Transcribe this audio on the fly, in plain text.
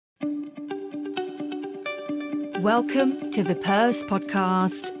Welcome to the Purse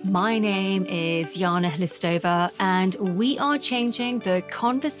Podcast. My name is Jana Hlistova, and we are changing the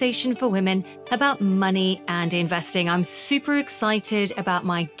conversation for women about money and investing. I'm super excited about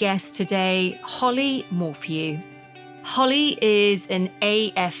my guest today, Holly Morphew. Holly is an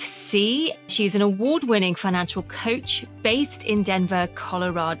AFC. She's an award-winning financial coach based in Denver,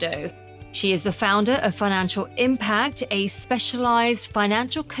 Colorado. She is the founder of Financial Impact, a specialized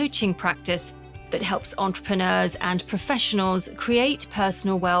financial coaching practice that helps entrepreneurs and professionals create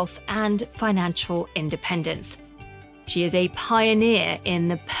personal wealth and financial independence. She is a pioneer in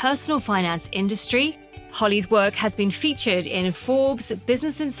the personal finance industry. Holly's work has been featured in Forbes,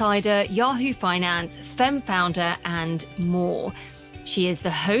 Business Insider, Yahoo Finance, FemFounder, and more. She is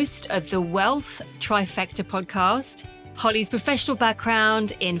the host of the Wealth Trifecta podcast. Holly's professional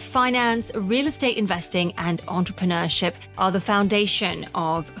background in finance, real estate investing, and entrepreneurship are the foundation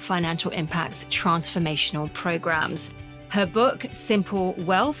of Financial Impact's transformational programs. Her book, Simple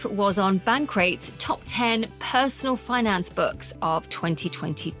Wealth, was on Bankrate's top 10 personal finance books of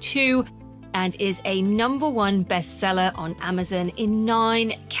 2022 and is a #1 bestseller on Amazon in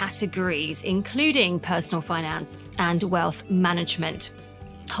 9 categories, including personal finance and wealth management.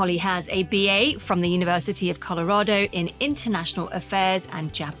 Holly has a BA from the University of Colorado in International Affairs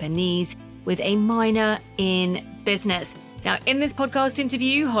and Japanese with a minor in business. Now, in this podcast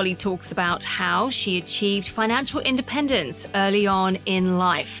interview, Holly talks about how she achieved financial independence early on in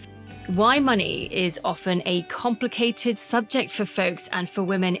life, why money is often a complicated subject for folks and for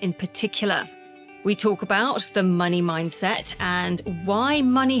women in particular. We talk about the money mindset and why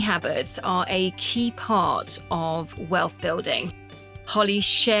money habits are a key part of wealth building. Holly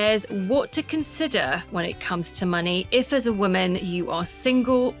shares what to consider when it comes to money if as a woman you are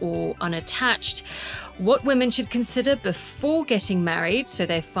single or unattached, what women should consider before getting married so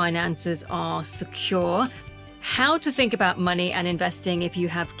their finances are secure, how to think about money and investing if you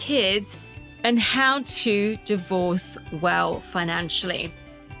have kids, and how to divorce well financially.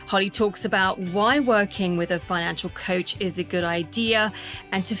 Holly talks about why working with a financial coach is a good idea,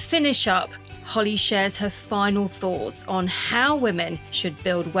 and to finish up, Holly shares her final thoughts on how women should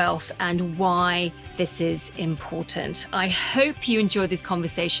build wealth and why this is important. I hope you enjoyed this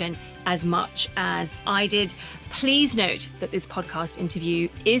conversation as much as I did. Please note that this podcast interview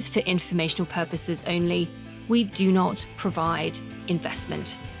is for informational purposes only. We do not provide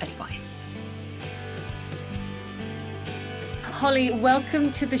investment advice. Holly,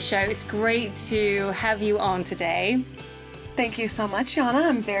 welcome to the show. It's great to have you on today. Thank you so much, Jana.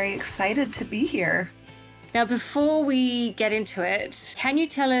 I'm very excited to be here. Now, before we get into it, can you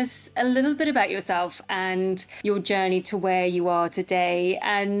tell us a little bit about yourself and your journey to where you are today,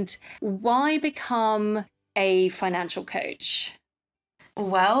 and why become a financial coach?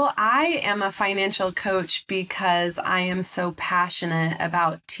 Well, I am a financial coach because I am so passionate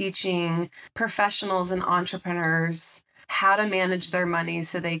about teaching professionals and entrepreneurs how to manage their money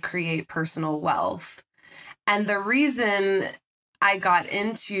so they create personal wealth. And the reason I got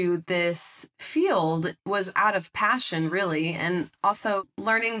into this field was out of passion, really, and also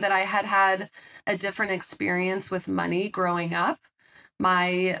learning that I had a different experience with money growing up.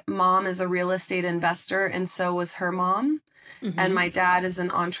 My mom is a real estate investor, and so was her mom. Mm-hmm. And my dad is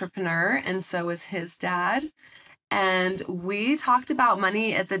an entrepreneur, and so was his dad. And we talked about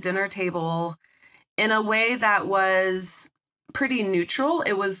money at the dinner table in a way that was pretty neutral.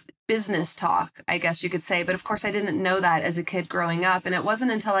 It was business talk, I guess you could say. But of course, I didn't know that as a kid growing up. And it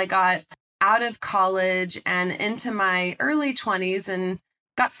wasn't until I got out of college and into my early 20s and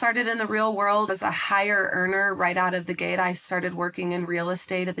got started in the real world as a higher earner right out of the gate. I started working in real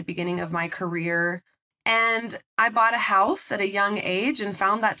estate at the beginning of my career. And I bought a house at a young age and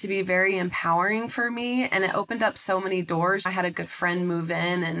found that to be very empowering for me. And it opened up so many doors. I had a good friend move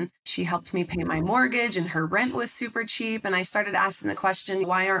in and she helped me pay my mortgage and her rent was super cheap. And I started asking the question,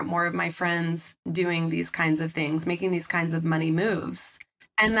 why aren't more of my friends doing these kinds of things, making these kinds of money moves?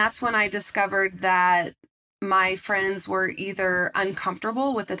 And that's when I discovered that my friends were either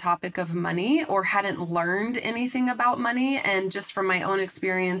uncomfortable with the topic of money or hadn't learned anything about money. And just from my own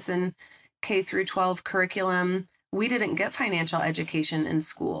experience in K through 12 curriculum, we didn't get financial education in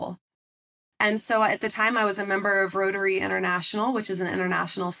school. And so at the time I was a member of Rotary International, which is an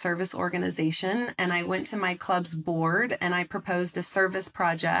international service organization. And I went to my club's board and I proposed a service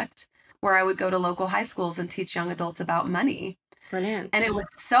project where I would go to local high schools and teach young adults about money. Brilliant. And it was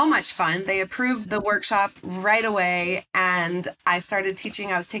so much fun. They approved the workshop right away. And I started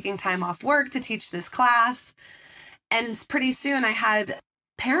teaching. I was taking time off work to teach this class. And pretty soon I had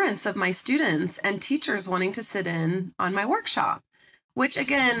parents of my students and teachers wanting to sit in on my workshop, which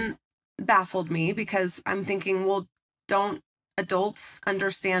again, baffled me because I'm thinking, well, don't adults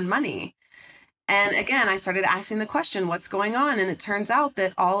understand money? And again, I started asking the question, what's going on? And it turns out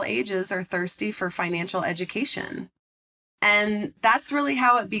that all ages are thirsty for financial education. And that's really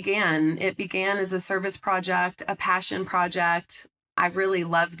how it began. It began as a service project, a passion project. I really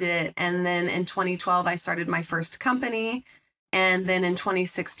loved it. And then in 2012, I started my first company. And then in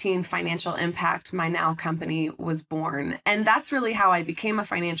 2016, Financial Impact, my now company, was born. And that's really how I became a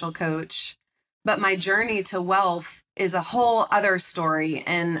financial coach. But my journey to wealth is a whole other story.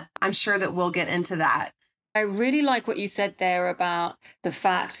 And I'm sure that we'll get into that. I really like what you said there about the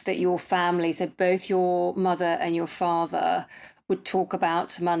fact that your family, so both your mother and your father, would talk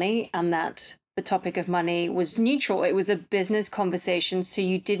about money and that the topic of money was neutral. It was a business conversation. So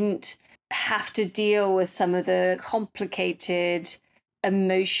you didn't have to deal with some of the complicated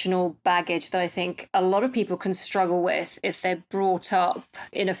emotional baggage that I think a lot of people can struggle with if they're brought up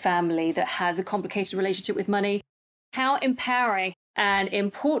in a family that has a complicated relationship with money. How empowering and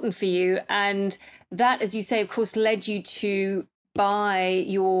important for you. And that, as you say, of course, led you to buy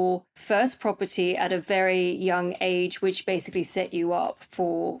your first property at a very young age, which basically set you up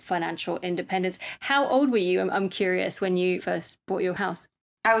for financial independence. How old were you? I'm curious when you first bought your house.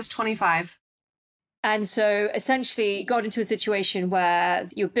 I was 25. And so essentially got into a situation where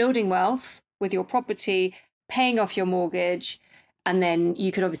you're building wealth with your property, paying off your mortgage, and then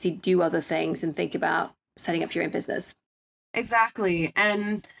you could obviously do other things and think about setting up your own business. Exactly.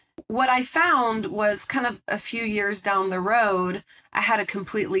 And what I found was kind of a few years down the road, I had a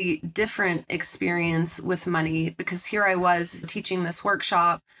completely different experience with money because here I was teaching this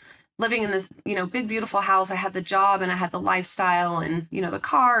workshop, living in this, big, beautiful house. I had the job and I had the lifestyle and, the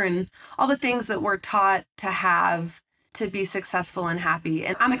car and all the things that we're taught to have to be successful and happy.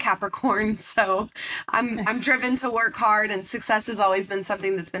 And I'm a Capricorn, so I'm driven to work hard, and success has always been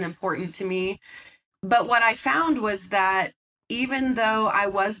something that's been important to me. But what I found was that even though I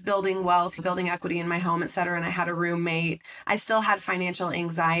was building wealth, building equity in my home, et cetera, and I had a roommate, I still had financial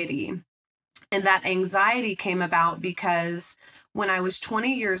anxiety. And that anxiety came about because when I was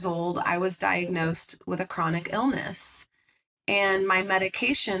 20 years old, I was diagnosed with a chronic illness. And my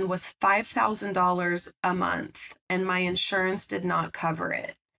medication was $5,000 a month, and my insurance did not cover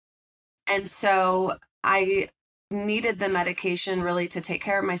it. And so I needed the medication really to take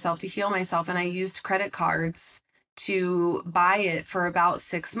care of myself, to heal myself. And I used credit cards to buy it for about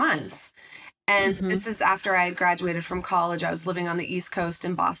 6 months. And this is after I had graduated from college. I was living on the East Coast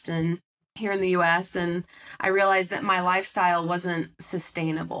in Boston, here in the US. And I realized that my lifestyle wasn't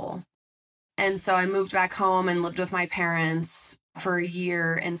sustainable. And so I moved back home and lived with my parents for a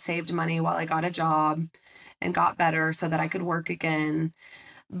year and saved money while I got a job and got better so that I could work again.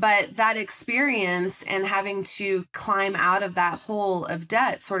 But that experience and having to climb out of that hole of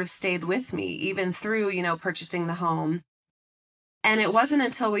debt sort of stayed with me, even through, purchasing the home. And it wasn't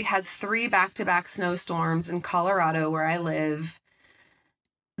until we had 3 back-to-back snowstorms in Colorado, where I live,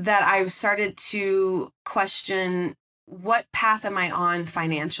 that I started to question, what path am I on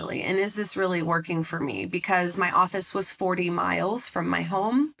financially? And is this really working for me? Because my office was 40 miles from my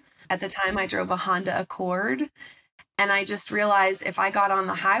home. At the time, I drove a Honda Accord. And I just realized if I got on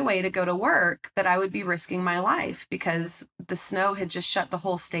the highway to go to work, that I would be risking my life because the snow had just shut the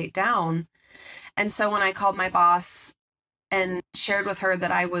whole state down. And so when I called my boss and shared with her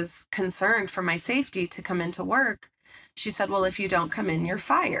that I was concerned for my safety to come into work, she said, well, if you don't come in, you're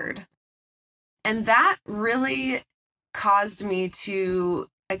fired. And that really caused me to,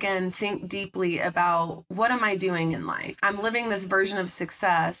 again, think deeply about, what am I doing in life? I'm living this version of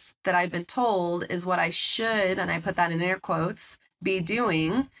success that I've been told is what I should, and I put that in air quotes, be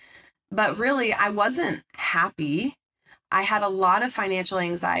doing. But really, I wasn't happy. I had a lot of financial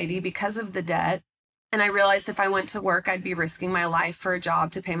anxiety because of the debt. And I realized if I went to work, I'd be risking my life for a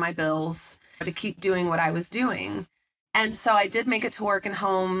job to pay my bills, to keep doing what I was doing. And so I did make it to work and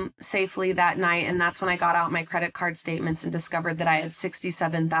home safely that night. And that's when I got out my credit card statements and discovered that I had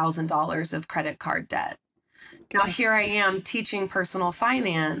 $67,000 of credit card debt. Now, here I am teaching personal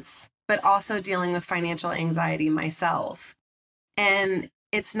finance, but also dealing with financial anxiety myself. And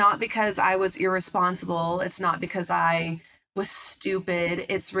it's not because I was irresponsible. It's not because I was stupid.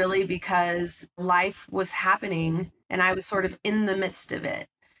 It's really because life was happening and I was sort of in the midst of it.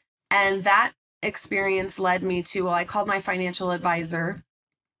 And that experience led me to, well, I called my financial advisor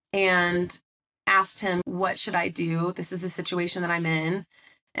and asked him, what should I do? This is the situation that I'm in.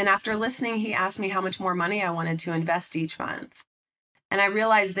 And after listening, he asked me how much more money I wanted to invest each month. And I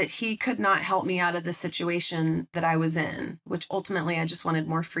realized that he could not help me out of the situation that I was in, which ultimately I just wanted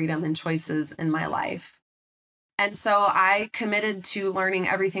more freedom and choices in my life. And so I committed to learning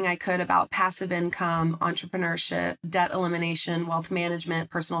everything I could about passive income, entrepreneurship, debt elimination, wealth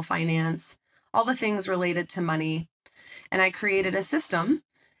management, personal finance, all the things related to money. And I created a system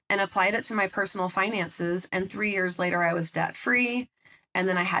and applied it to my personal finances. And 3 years later, I was debt free. And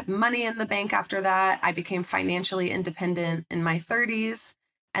then I had money in the bank after that. I became financially independent in my 30s.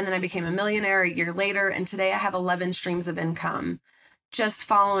 And then I became a millionaire a year later. And today I have 11 streams of income just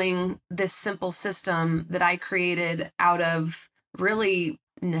following this simple system that I created out of really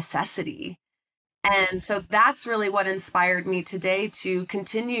necessity. And so that's really what inspired me today to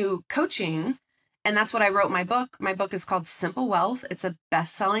continue coaching. And that's what I wrote my book. My book is called Simple Wealth. It's a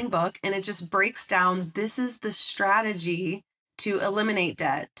best-selling book, and it just breaks down this is the strategy to eliminate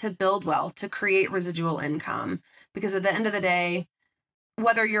debt, to build wealth, to create residual income. Because at the end of the day,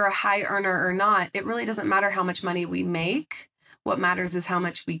 whether you're a high earner or not, it really doesn't matter how much money we make. What matters is how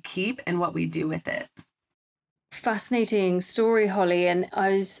much we keep and what we do with it. Fascinating story, Holly. And I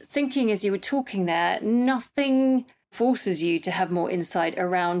was thinking as you were talking there, nothing forces you to have more insight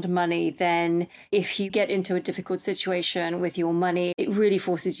around money than if you get into a difficult situation with your money. It really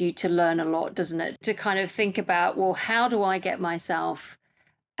forces you to learn a lot, doesn't it? To kind of think about, well, how do I get myself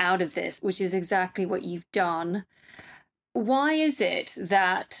out of this? Which is exactly what you've done. Why is it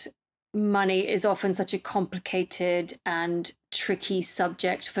that money is often such a complicated and tricky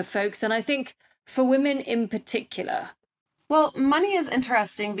subject for folks? And I think for women in particular. Well, money is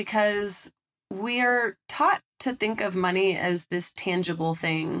interesting because we are taught to think of money as this tangible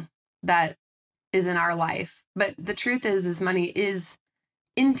thing that is in our life. But the truth is money is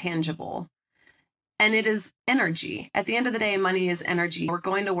intangible. And it is energy. At the end of the day, money is energy. We're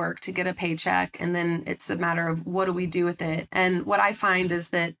going to work to get a paycheck, and then it's a matter of what do we do with it? And what I find is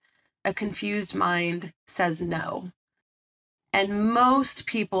that a confused mind says no. And most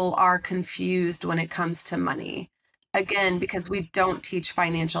people are confused when it comes to money. Again, because we don't teach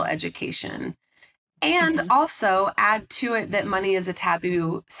financial education. And also add to it that money is a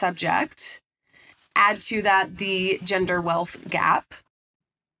taboo subject. Add to that the gender wealth gap.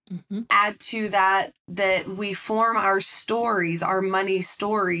 Add to that we form our stories, our money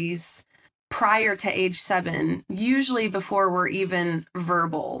stories, prior to age 7, usually before we're even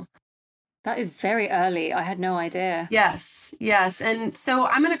verbal. That is very early. I had no idea. Yes. And so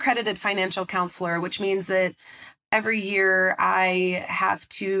I'm an accredited financial counselor, which means that every year I have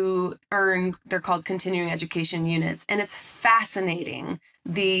to earn, they're called continuing education units. And it's fascinating,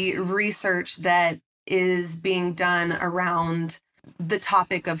 the research that is being done around the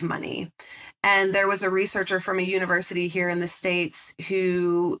topic of money. And there was a researcher from a university here in the States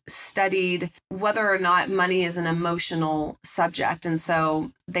who studied whether or not money is an emotional subject. And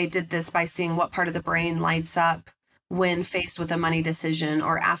so they did this by seeing what part of the brain lights up when faced with a money decision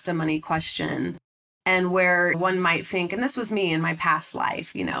or asked a money question. And where one might think, and this was me in my past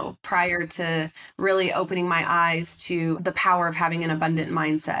life, prior to really opening my eyes to the power of having an abundant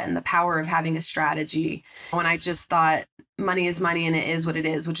mindset and the power of having a strategy, when I just thought money is money and it is what it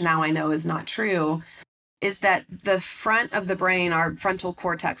is, which now I know is not true, is that the front of the brain, our frontal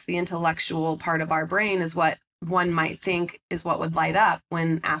cortex, the intellectual part of our brain, is what one might think is what would light up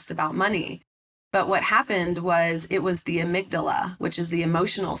when asked about money. But what happened was it was the amygdala, which is the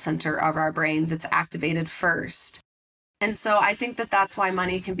emotional center of our brain, that's activated first. And so I think that that's why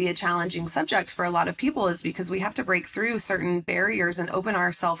money can be a challenging subject for a lot of people, is because we have to break through certain barriers and open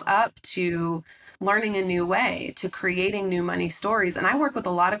ourselves up to learning a new way, to creating new money stories. And I work with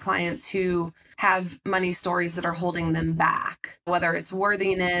a lot of clients who have money stories that are holding them back, whether it's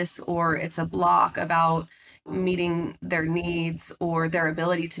worthiness or it's a block about meeting their needs or their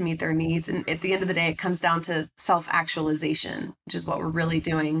ability to meet their needs. And at the end of the day, it comes down to self-actualization, which is what we're really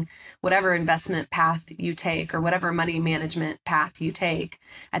doing. Whatever investment path you take or whatever money management path you take,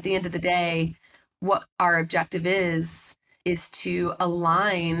 at the end of the day, what our objective is to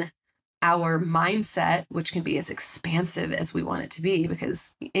align our mindset, which can be as expansive as we want it to be,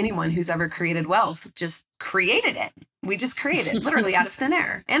 because anyone who's ever created wealth just created it. We just created it literally out of thin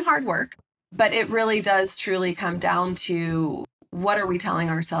air and hard work. But it really does truly come down to what are we telling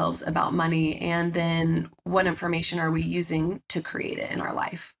ourselves about money, and then what information are we using to create it in our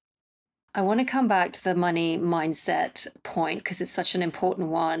life. I want to come back to the money mindset point because it's such an important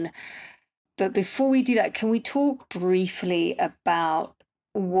one. But before we do that, can we talk briefly about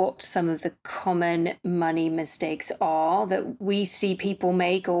what some of the common money mistakes are that we see people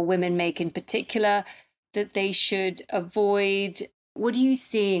make, or women make in particular, that they should avoid? What are you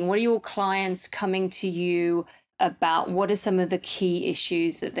seeing? What are your clients coming to you about? What are some of the key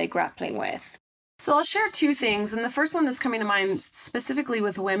issues that they're grappling with? So I'll share two things. And the first one that's coming to mind specifically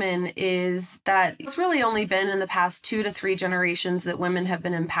with women is that it's really only been in the past 2 to 3 generations that women have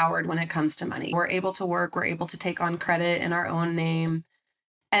been empowered when it comes to money. We're able to work, we're able to take on credit in our own name.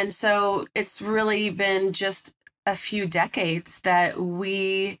 And so it's really been just a few decades that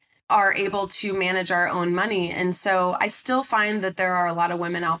we are able to manage our own money. And so I still find that there are a lot of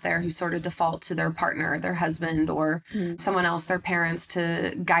women out there who sort of default to their partner, their husband, or someone else, their parents,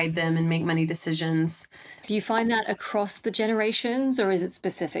 to guide them and make money decisions. Do you find that across the generations, or is it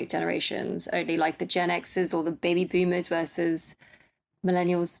specific generations only, like the Gen Xers or the baby boomers versus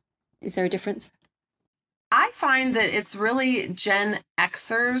millennials? Is there a difference? I find that it's really Gen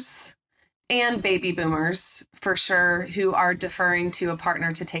Xers and baby boomers for sure who are deferring to a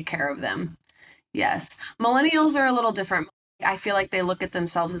partner to take care of them. Yes. Millennials are a little different. I feel like they look at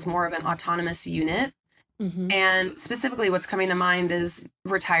themselves as more of an autonomous unit. And specifically, what's coming to mind is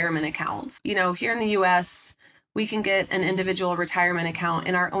retirement accounts. Here in the US, we can get an individual retirement account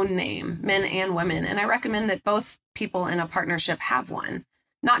in our own name, men and women. And I recommend that both people in a partnership have one,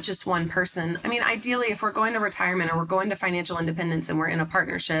 not just one person. I mean, ideally, if we're going to retirement or we're going to financial independence and we're in a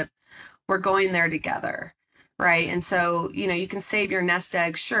partnership, we're going there together, right? And so, you can save your nest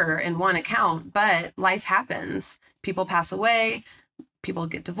egg, sure, in one account, but life happens. People pass away, people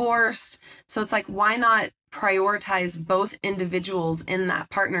get divorced. So it's like, why not prioritize both individuals in that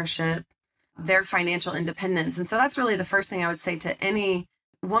partnership, their financial independence? And so that's really the first thing I would say to any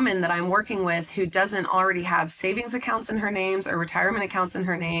woman that I'm working with who doesn't already have savings accounts in her names or retirement accounts in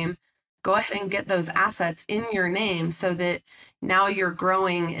her name. Go ahead and get those assets in your name so that now you're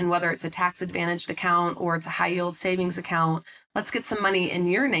growing, and whether it's a tax advantaged account or it's a high yield savings account, let's get some money in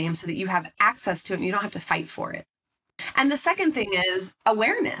your name so that you have access to it and you don't have to fight for it. And the second thing is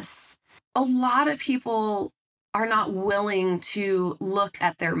awareness. A lot of people are not willing to look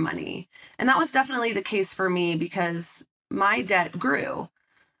at their money. And that was definitely the case for me because my debt grew,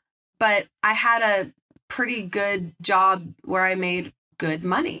 but I had a pretty good job where I made good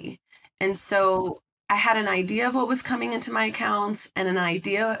money. And so I had an idea of what was coming into my accounts and an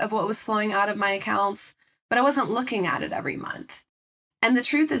idea of what was flowing out of my accounts, but I wasn't looking at it every month. And the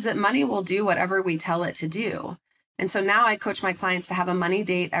truth is that money will do whatever we tell it to do. And so now I coach my clients to have a money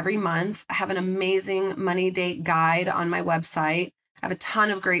date every month. I have an amazing money date guide on my website. I have a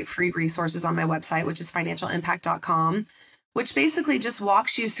ton of great free resources on my website, which is financialimpact.com, which basically just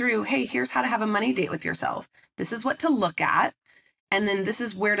walks you through, hey, here's how to have a money date with yourself. This is what to look at. And then this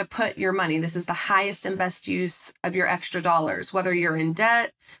is where to put your money. This is the highest and best use of your extra dollars, whether you're in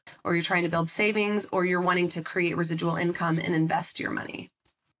debt or you're trying to build savings or you're wanting to create residual income and invest your money.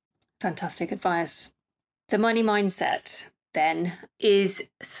 Fantastic advice. The money mindset then is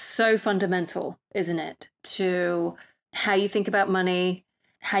so fundamental, isn't it, to how you think about money,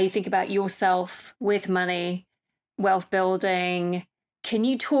 how you think about yourself with money, wealth building. Can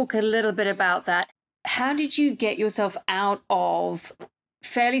you talk a little bit about that? How did you get yourself out of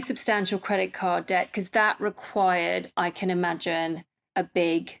fairly substantial credit card debt? Because that required, I can imagine, a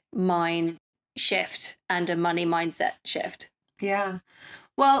big mind shift and a money mindset shift. Yeah.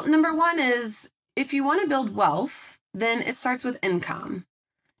 Well, number one is if you want to build wealth, then it starts with income.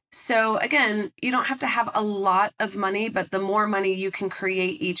 So again, you don't have to have a lot of money, but the more money you can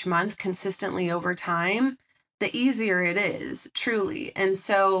create each month consistently over time, the easier it is, truly. And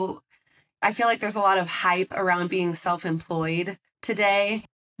so I feel like there's a lot of hype around being self-employed today,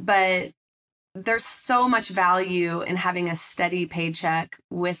 but there's so much value in having a steady paycheck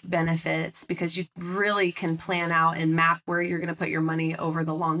with benefits because you really can plan out and map where you're going to put your money over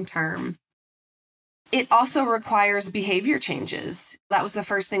the long term. It also requires behavior changes. That was the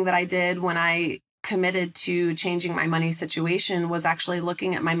first thing that I did when I committed to changing my money situation, was actually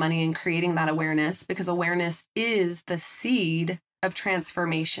looking at my money and creating that awareness, because awareness is the seed of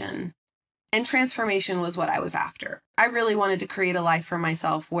transformation. And transformation was what I was after. I really wanted to create a life for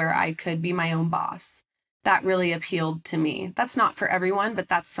myself where I could be my own boss. That really appealed to me. That's not for everyone, but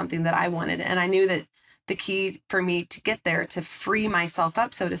that's something that I wanted. And I knew that the key for me to get there, to free myself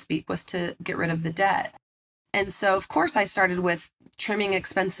up, so to speak, was to get rid of the debt. And so, of course, I started with trimming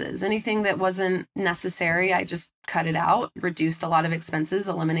expenses. Anything that wasn't necessary, I just cut it out, reduced a lot of expenses,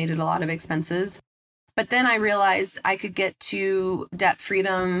 eliminated a lot of expenses. But then I realized I could get to debt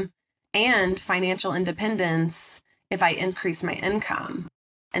freedom and financial independence if I increase my income.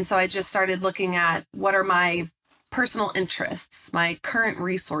 And so I just started looking at what are my personal interests, my current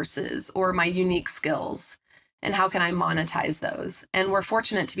resources, or my unique skills, and how can I monetize those? And we're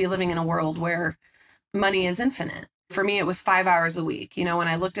fortunate to be living in a world where money is infinite. For me, it was 5 hours a week. When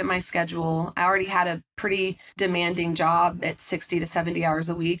I looked at my schedule, I already had a pretty demanding job at 60 to 70 hours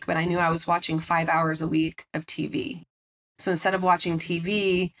a week, but I knew I was watching 5 hours a week of TV. So instead of watching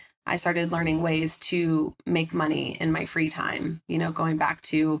TV, I started learning ways to make money in my free time, going back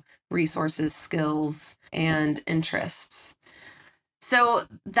to resources, skills, and interests. So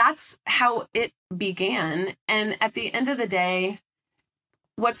that's how it began. And at the end of the day,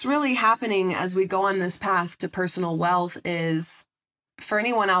 what's really happening as we go on this path to personal wealth is, for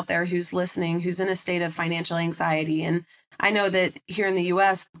anyone out there who's listening, who's in a state of financial anxiety. And I know that here in the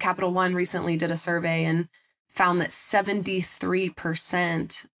US, Capital One recently did a survey and found that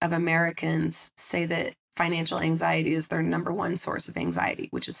 73% of Americans say that financial anxiety is their number one source of anxiety,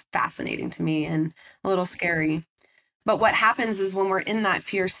 which is fascinating to me and a little scary. But what happens is when we're in that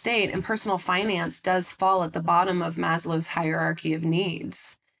fear state, and personal finance does fall at the bottom of Maslow's hierarchy of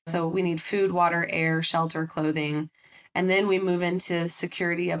needs. So we need food, water, air, shelter, clothing. And then we move into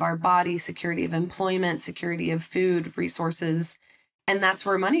security of our body, security of employment, security of food, resources. And that's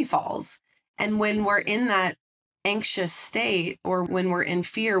where money falls. And when we're in that anxious state, or when we're in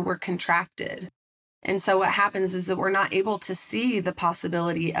fear, we're contracted. And so what happens is that we're not able to see the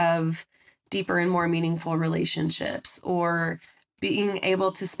possibility of deeper and more meaningful relationships, or being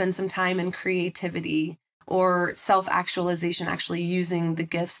able to spend some time in creativity or self-actualization, actually using the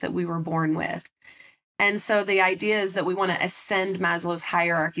gifts that we were born with. And so the idea is that we want to ascend Maslow's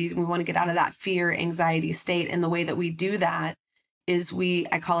hierarchies. We want to get out of that fear, anxiety state. And the way that we do that is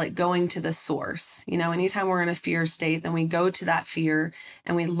I call it going to the source. Anytime we're in a fear state, then we go to that fear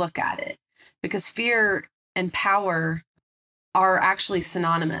and we look at it, because fear and power are actually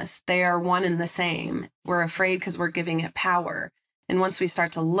synonymous. They are one and the same. We're afraid because we're giving it power. And once we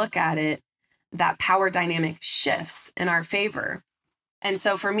start to look at it, that power dynamic shifts in our favor. And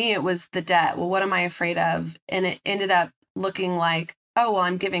so for me, it was the debt. Well, what am I afraid of? And it ended up looking like, oh, well,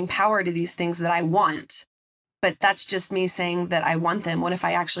 I'm giving power to these things that I want. But that's just me saying that I want them. What if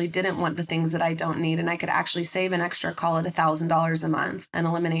I actually didn't want the things that I don't need, and I could actually save an extra, call it $1,000 a month, and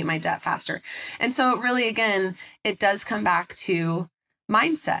eliminate my debt faster? And so it really, again, it does come back to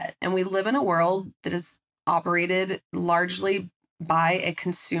mindset. And we live in a world that is operated largely by a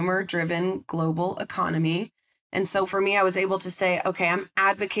consumer-driven global economy. And so for me, I was able to say, okay, I'm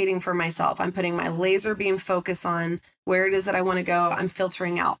advocating for myself. I'm putting my laser beam focus on where it is that I want to go. I'm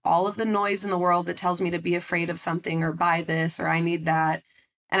filtering out all of the noise in the world that tells me to be afraid of something, or buy this, or I need that.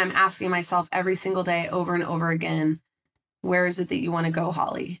 And I'm asking myself every single day, over and over again, where is it that you want to go,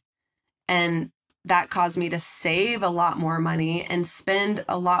 Holly? And that caused me to save a lot more money and spend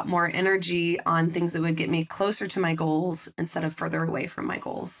a lot more energy on things that would get me closer to my goals instead of further away from my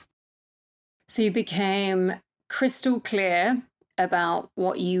goals. So you became crystal clear about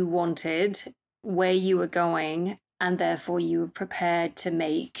what you wanted, where you were going, and therefore you were prepared to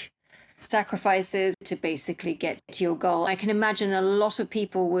make sacrifices to basically get to your goal. I can imagine a lot of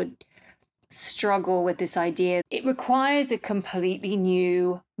people would struggle with this idea. It requires a completely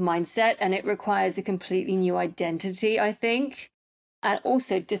new mindset, and it requires a completely new identity, I think, and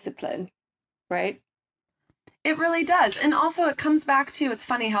also discipline, right? It really does. And also it comes back to, it's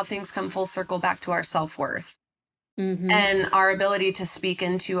funny how things come full circle back to our self-worth. Mm-hmm. And our ability to speak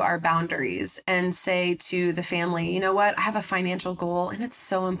into our boundaries and say to the family, you know what, I have a financial goal and it's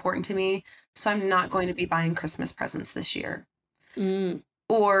so important to me, so I'm not going to be buying Christmas presents this year.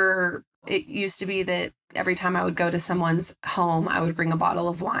 Or it used to be that every time I would go to someone's home, I would bring a bottle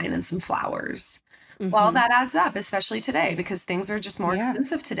of wine and some flowers. Well, that adds up, especially today, because things are just more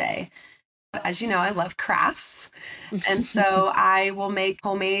expensive today. As you know, I love crafts. And so I will make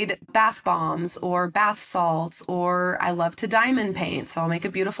homemade bath bombs or bath salts, or I love to diamond paint. So I'll make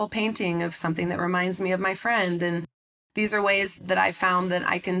a beautiful painting of something that reminds me of my friend. And these are ways that I found that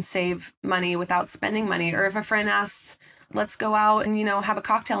I can save money without spending money. Or if a friend asks, let's go out and, have a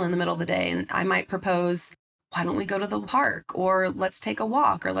cocktail in the middle of the day, and I might propose, why don't we go to the park, or let's take a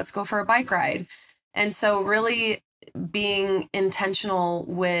walk, or let's go for a bike ride. And so really being intentional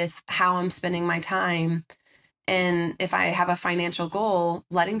with how I'm spending my time. And if I have a financial goal,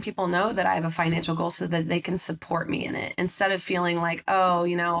 letting people know that I have a financial goal so that they can support me in it, instead of feeling like, oh,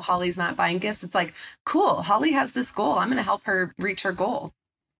 Holly's not buying gifts. It's like, cool, Holly has this goal. I'm going to help her reach her goal.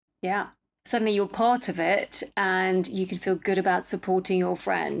 Yeah. Suddenly you're part of it, and you can feel good about supporting your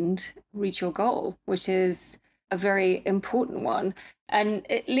friend reach your goal, which is a very important one. And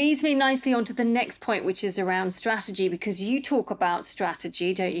it leads me nicely onto the next point, which is around strategy, because you talk about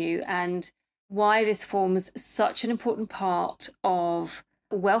strategy, don't you? And why this forms such an important part of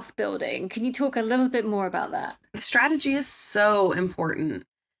wealth building. Can you talk a little bit more about that? Strategy is so important.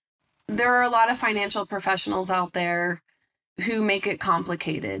 there are a lot of financial professionals out there who make it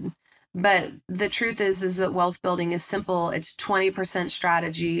complicated. But the truth is that wealth building is simple. It's 20%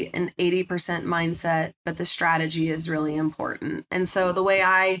 strategy and 80% mindset, but the strategy is really important. And so the way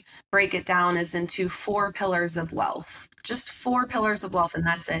I break it down is into 4 pillars of wealth, just 4 pillars of wealth, and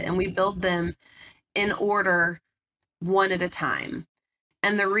that's it. And we build them in order, one at a time.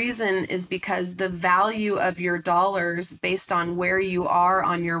 And the reason is because the value of your dollars based on where you are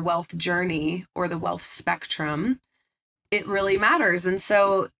on your wealth journey or the wealth spectrum, it really matters. And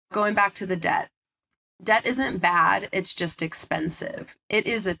so going back to the debt isn't bad. It's just expensive. It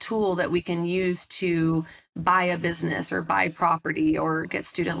is a tool that we can use to buy a business or buy property or get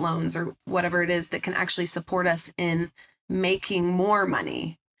student loans or whatever it is that can actually support us in making more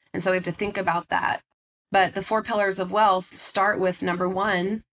money. And so we have to think about that. But the 4 pillars of wealth start with number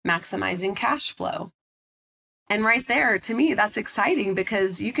 1, maximizing cash flow. And right there, to me, that's exciting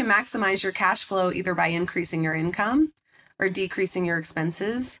because you can maximize your cash flow either by increasing your income or decreasing your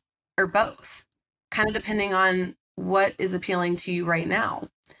expenses or both, kind of depending on what is appealing to you right now.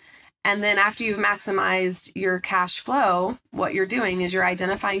 And then after you've maximized your cash flow, what you're doing is you're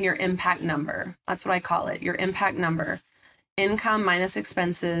identifying your impact number. That's what I call it, your impact number. Income minus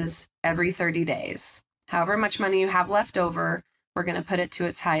expenses every 30 days. However much money you have left over, we're going to put it to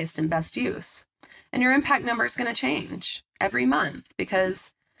its highest and best use. And your impact number is going to change every month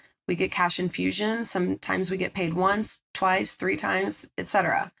because we get cash infusion. Sometimes we get paid once, twice, 3 times,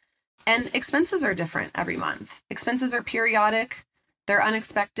 etc. And expenses are different every month. Expenses are periodic, they're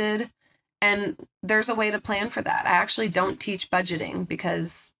unexpected, and there's a way to plan for that. I actually don't teach budgeting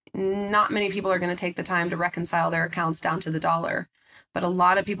because not many people are going to take the time to reconcile their accounts down to the dollar. But a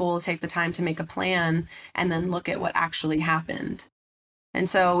lot of people will take the time to make a plan and then look at what actually happened. And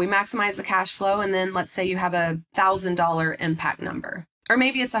so we maximize the cash flow. And then let's say you have a $1,000 impact number, or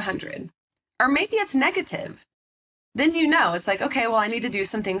maybe it's 100, or maybe it's negative. Then you know, it's like, okay, well, I need to do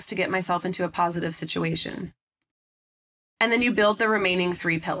some things to get myself into a positive situation. And then you build the remaining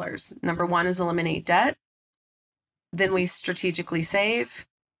 3 pillars. Number 1 is eliminate debt. Then we strategically save.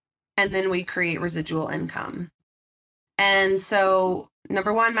 And then we create residual income. And so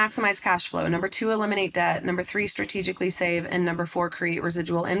number 1, maximize cash flow. Number 2, eliminate debt. Number 3, strategically save. And number 4, create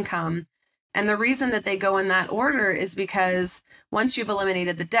residual income. And the reason that they go in that order is because once you've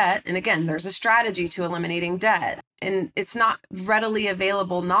eliminated the debt, and again, there's a strategy to eliminating debt, and it's not readily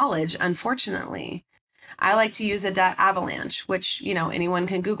available knowledge, unfortunately. I like to use a debt avalanche, which, anyone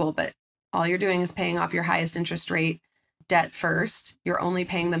can Google, but all you're doing is paying off your highest interest rate debt first. You're only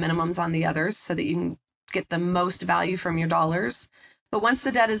paying the minimums on the others so that you can get the most value from your dollars. But once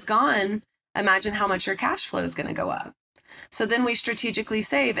the debt is gone, imagine how much your cash flow is going to go up. So then we strategically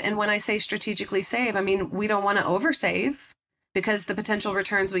save. And when I say strategically save, I mean, we don't want to oversave because the potential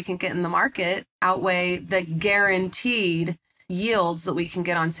returns we can get in the market outweigh the guaranteed yields that we can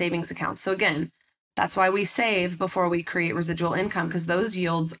get on savings accounts. So again, that's why we save before we create residual income, because those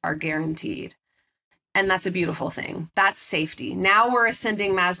yields are guaranteed. And that's a beautiful thing. That's safety. Now we're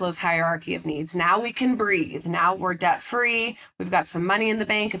ascending Maslow's hierarchy of needs. Now we can breathe. Now we're debt free. We've got some money in the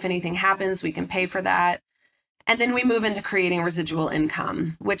bank. If anything happens, we can pay for that. And then we move into creating residual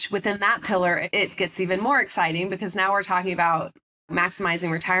income, which within that pillar, it gets even more exciting because now we're talking about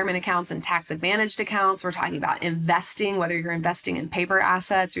maximizing retirement accounts and tax advantaged accounts. We're talking about investing, whether you're investing in paper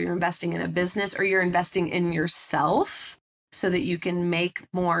assets or you're investing in a business or you're investing in yourself so that you can make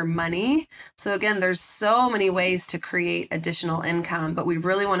more money. So again, there's so many ways to create additional income, but we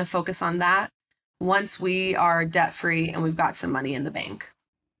really want to focus on that once we are debt free and we've got some money in the bank.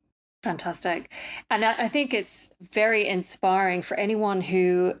 Fantastic. And I think it's very inspiring for anyone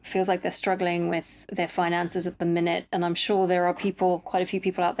who feels like they're struggling with their finances at the minute. And I'm sure there are quite a few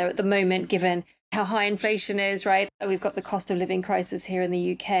people out there at the moment, given how high inflation is, right? We've got the cost of living crisis here in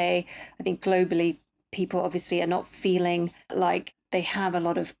the UK. I think globally, people obviously are not feeling like they have a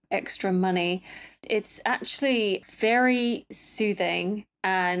lot of extra money. It's actually very soothing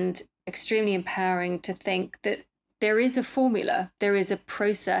and extremely empowering to think that there is a formula, there is a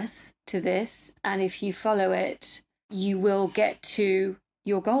process to this. And if you follow it, you will get to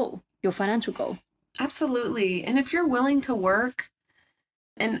your goal, your financial goal. Absolutely. And if you're willing to work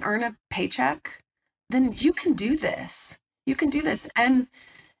and earn a paycheck, then you can do this. You can do this. And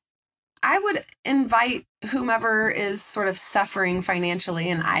I would invite whomever is sort of suffering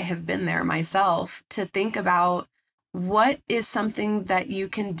financially, and I have been there myself, to think about what is something that you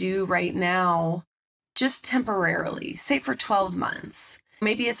can do right now just temporarily, say for 12 months.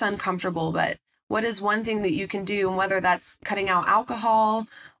 Maybe it's uncomfortable, but what is one thing that you can do? And whether that's cutting out alcohol,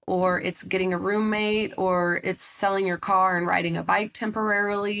 or it's getting a roommate, or it's selling your car and riding a bike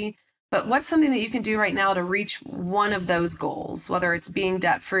temporarily, But what's something that you can do right now to reach one of those goals, whether it's being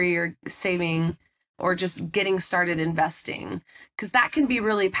debt free or saving or just getting started investing? Because that can be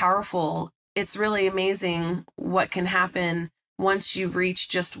really powerful. It's really amazing what can happen once you reach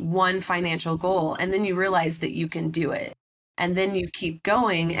just one financial goal and then you realize that you can do it. And then you keep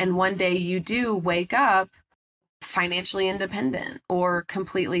going. And one day you do wake up financially independent or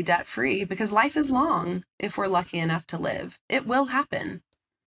completely debt free, because life is long if we're lucky enough to live. It will happen.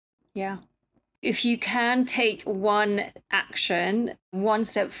 Yeah. If you can take one action, one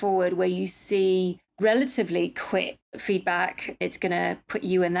step forward where you see relatively quick feedback, it's going to put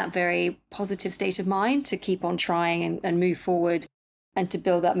you in that very positive state of mind to keep on trying and move forward and to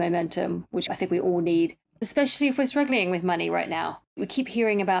build that momentum, which I think we all need, especially if we're struggling with money right now. We keep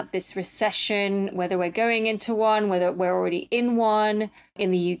hearing about this recession, whether we're going into one, whether we're already in one.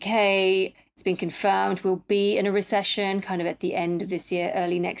 In the UK, it's been confirmed we'll be in a recession kind of at the end of this year,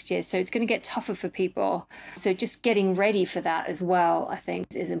 early next year. So it's going to get tougher for people. So just getting ready for that as well, I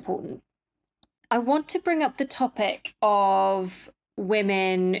think, is important. I want to bring up the topic of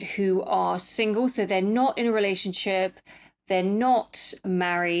women who are single. So they're not in a relationship, they're not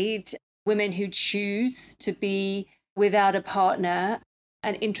married, women who choose to be without a partner.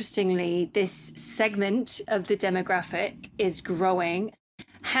 And interestingly, this segment of the demographic is growing.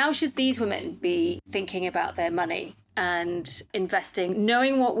 How should these women be thinking about their money and investing,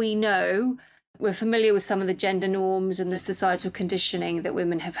 knowing what we know? We're familiar with some of the gender norms and the societal conditioning that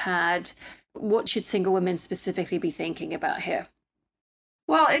women have had. What should single women specifically be thinking about here?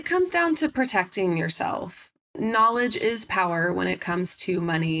 Well, it comes down to protecting yourself. Knowledge is power when it comes to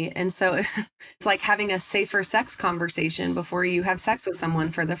money. And so it's like having a safer sex conversation before you have sex with someone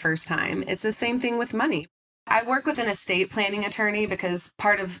for the first time. It's the same thing with money. I work with an estate planning attorney because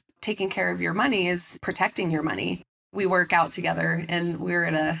part of taking care of your money is protecting your money. We work out together and we were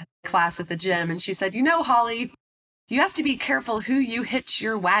at a class at the gym and she said, Holly, you have to be careful who you hitch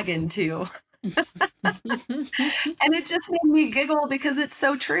your wagon to. And it just made me giggle because it's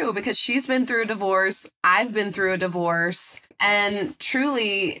so true, because she's been through a divorce. I've been through a divorce. And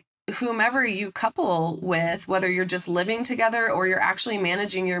truly, whomever you couple with, whether you're just living together or you're actually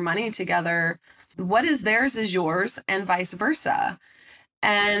managing your money together, what is theirs is yours and vice versa.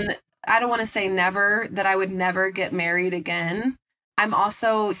 And I don't want to say never, that I would never get married again. I'm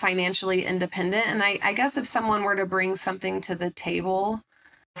also financially independent. And I guess if someone were to bring something to the table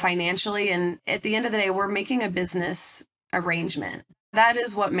financially, and at the end of the day, we're making a business arrangement. That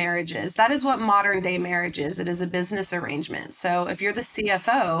is what marriage is. That is what modern day marriage is. It is a business arrangement. So if you're the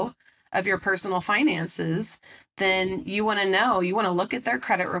CFO of your personal finances, then you want to look at their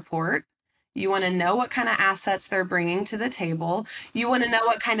credit report. You want to know what kind of assets they're bringing to the table. You want to know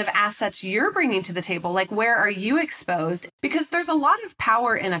what kind of assets you're bringing to the table. Like, where are you exposed? Because there's a lot of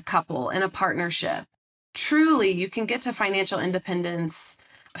power in a couple, in a partnership. Truly, you can get to financial independence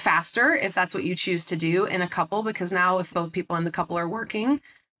faster if that's what you choose to do in a couple, because now if both people in the couple are working,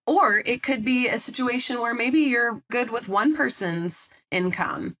 or it could be a situation where maybe you're good with one person's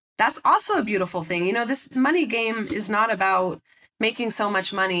income. That's also a beautiful thing. This money game is not about making so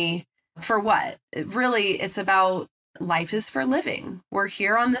much money for what? It's about life is for living. We're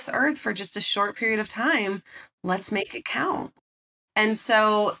here on this earth for just a short period of time. Let's make it count. And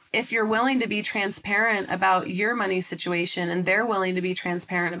so if you're willing to be transparent about your money situation and they're willing to be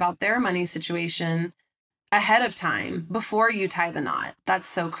transparent about their money situation ahead of time before you tie the knot, that's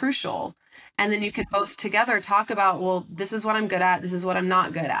so crucial. And then you can both together talk about, well, this is what I'm good at. This is what I'm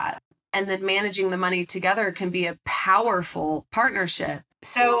not good at. And then managing the money together can be a powerful partnership.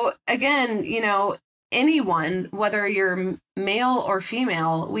 So again, anyone, whether you're male or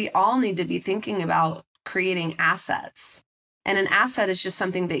female, we all need to be thinking about creating assets. And an asset is just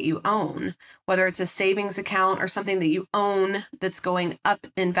something that you own, whether it's a savings account or something that you own that's going up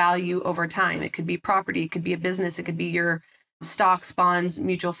in value over time. It could be property, it could be a business, it could be your stocks, bonds,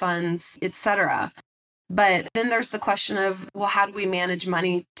 mutual funds, etc. But then there's the question of, well, how do we manage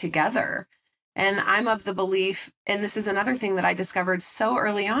money together? And I'm of the belief, and this is another thing that I discovered so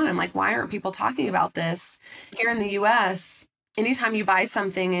early on. I'm like, why aren't people talking about this? Here in the US, anytime you buy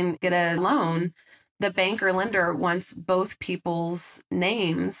something and get a loan, the bank or lender wants both people's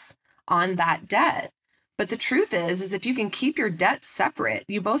names on that debt. But the truth is if you can keep your debt separate,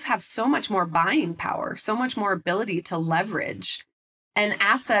 you both have so much more buying power, so much more ability to leverage. And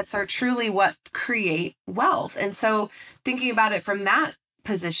assets are truly what create wealth. And so thinking about it from that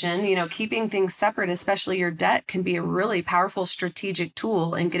position, keeping things separate, especially your debt, can be a really powerful strategic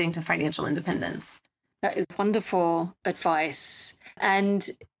tool in getting to financial independence. That is wonderful advice. And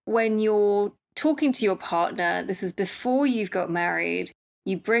when you're talking to your partner, this is before you've got married,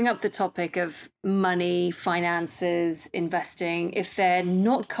 you bring up the topic of money, finances, investing, if they're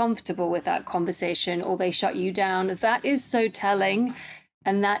not comfortable with that conversation or they shut you down, that is so telling.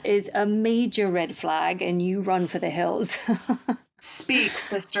 And that is a major red flag, and you run for the hills. Speak,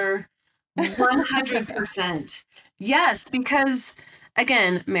 sister. 100%. Yes, because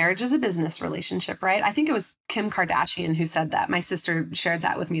again, marriage is a business relationship, right? I think it was Kim Kardashian who said that. My sister shared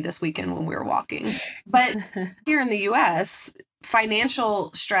that with me this weekend when we were walking. But here in the US,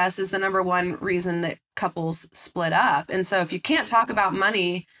 financial stress is the number one reason that couples split up. And so if you can't talk about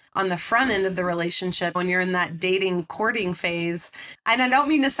money on the front end of the relationship when you're in that dating courting phase, and I don't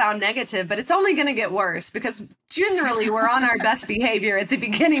mean to sound negative, but it's only going to get worse because generally we're on our best behavior at the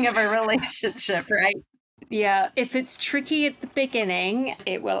beginning of a relationship, right? Yeah, if it's tricky at the beginning,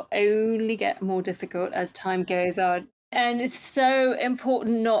 it will only get more difficult as time goes on. And it's so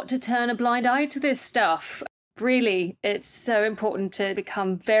important not to turn a blind eye to this stuff. Really, it's so important to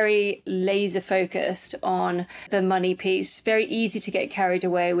become very laser focused on the money piece. Very easy to get carried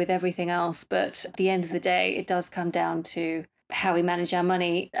away with everything else. But at the end of the day, it does come down to how we manage our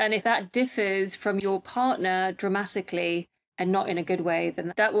money. And if that differs from your partner dramatically and not in a good way,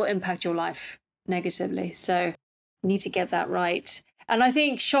 then that will impact your life negatively. So we need to get that right. And I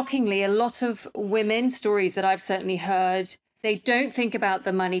think shockingly, a lot of women stories that I've certainly heard, they don't think about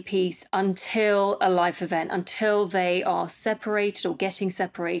the money piece until a life event, until they are separated or getting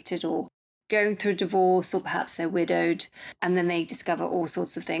separated or going through divorce, or perhaps they're widowed. And then they discover all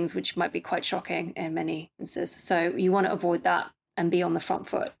sorts of things, which might be quite shocking in many instances. So you want to avoid that and be on the front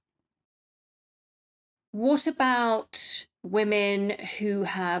foot. What about women who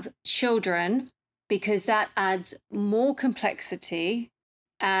have children? Because that adds more complexity.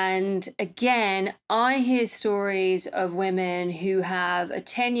 And again, I hear stories of women who have a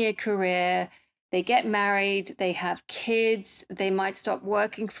 10-year career, they get married, they have kids, they might stop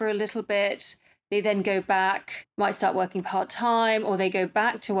working for a little bit, they then go back, might start working part-time, or they go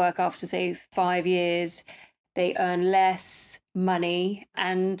back to work after, say, 5 years, they earn less money,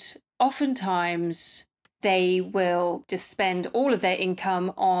 and oftentimes they will just spend all of their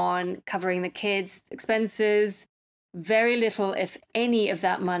income on covering the kids' expenses. Very little, if any, of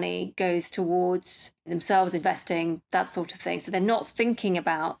that money goes towards themselves, investing, that sort of thing. So they're not thinking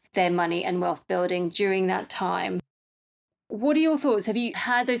about their money and wealth building during that time. What are your thoughts? Have you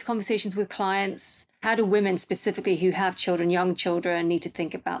had those conversations with clients? How do women specifically who have children, young children, need to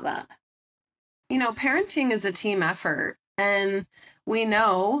think about that? You know, parenting is a team effort. And we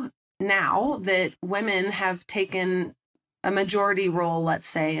know now that women have taken a majority role, let's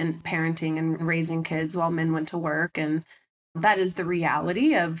say, in parenting and raising kids while men went to work. And that is the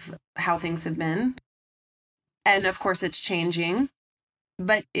reality of how things have been. And of course, it's changing.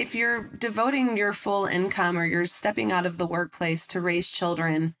 But if you're devoting your full income or you're stepping out of the workplace to raise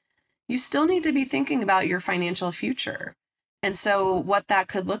children, you still need to be thinking about your financial future. And so what that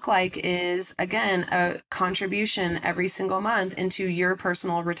could look like is, again, a contribution every single month into your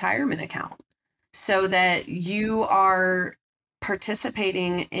personal retirement account so that you are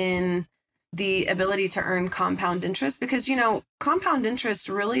participating in the ability to earn compound interest, because, you know, compound interest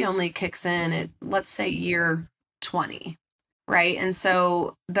really only kicks in at, let's say, year 20, right? And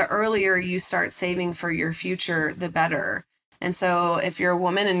so the earlier you start saving for your future, the better. And so if you're a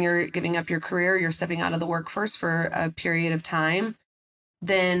woman and you're giving up your career, you're stepping out of the workforce for a period of time,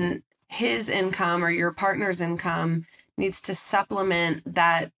 then his income or your partner's income needs to supplement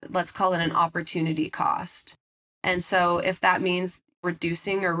that, let's call it an opportunity cost. And so if that means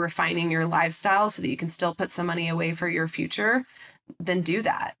reducing or refining your lifestyle so that you can still put some money away for your future, then do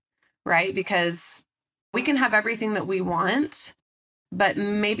that, right? Because we can have everything that we want, but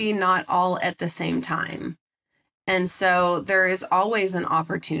maybe not all at the same time. And so there is always an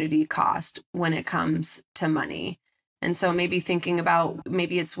opportunity cost when it comes to money. And so maybe thinking about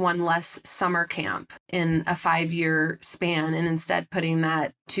maybe it's one less summer camp in a 5-year span, and instead putting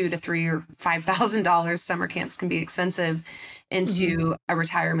that $2,000 to $3,000 or $5,000, summer camps can be expensive, into a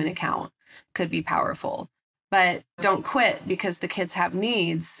retirement account could be powerful. But don't quit because the kids have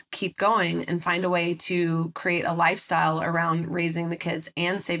needs. Keep going and find a way to create a lifestyle around raising the kids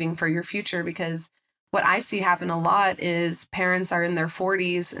and saving for your future, because what I see happen a lot is parents are in their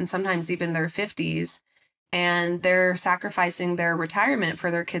 40s and sometimes even their 50s, and they're sacrificing their retirement for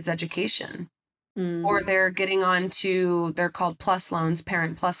their kids' education. Or they're getting on to, they're called plus loans,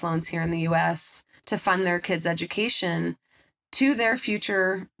 parent plus loans here in the US, to fund their kids' education to their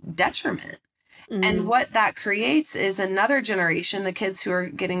future detriment. And what that creates is another generation, the kids who are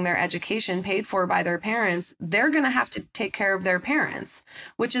getting their education paid for by their parents, they're going to have to take care of their parents,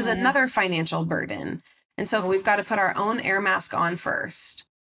 which is another financial burden. And so we've got to put our own air mask on first.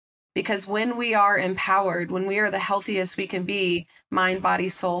 Because when we are empowered, when we are the healthiest we can be, mind, body,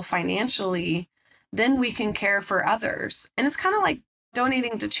 soul, financially, then we can care for others. And it's kind of like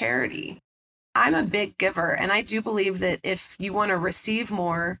donating to charity. I'm a big giver, and I do believe that if you want to receive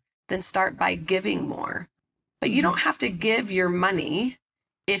more, then start by giving more. But you don't have to give your money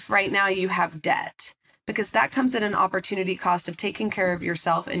if right now you have debt, because that comes at an opportunity cost of taking care of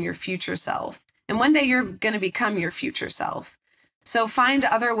yourself and your future self. And one day you're going to become your future self. So find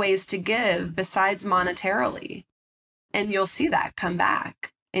other ways to give besides monetarily, and you'll see that come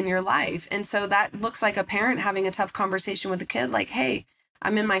back in your life. And so that looks like a parent having a tough conversation with a kid like, hey,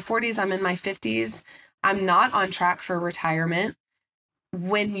 I'm in my 40s, I'm in my 50s, I'm not on track for retirement.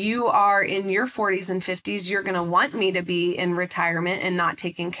 When you are in your 40s and 50s, you're going to want me to be in retirement and not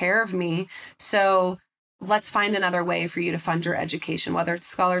taking care of me. So let's find another way for you to fund your education, whether it's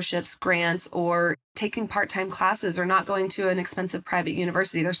scholarships, grants, or taking part-time classes, or not going to an expensive private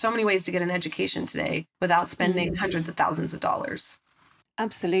university. There's so many ways to get an education today without spending hundreds of thousands of dollars.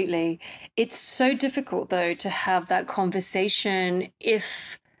 Absolutely. It's so difficult, though, to have that conversation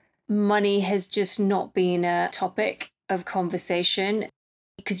if money has just not been a topic of conversation,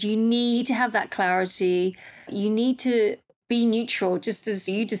 because you need to have that clarity. You need to be neutral, just as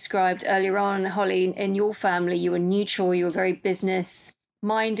you described earlier on, Holly. In your family, you were neutral, you were very business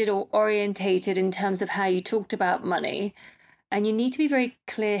minded or orientated in terms of how you talked about money. And you need to be very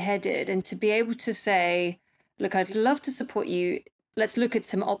clear headed and to be able to say, look, I'd love to support you. Let's look at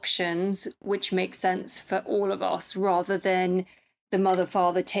some options which make sense for all of us, rather than the mother,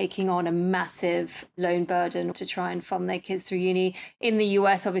 father taking on a massive loan burden to try and fund their kids through uni. In the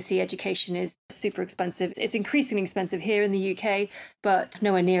US, obviously, education is super expensive. It's increasingly expensive here in the UK, but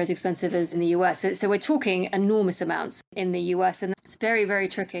nowhere near as expensive as in the US. So we're talking enormous amounts in the US, and that's very, very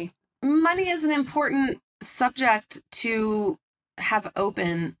tricky. Money is an important subject to have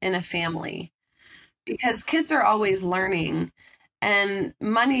open in a family, because kids are always learning, and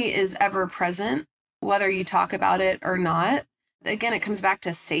money is ever present, whether you talk about it or not. Again, it comes back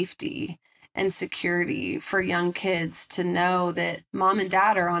to safety and security for young kids to know that mom and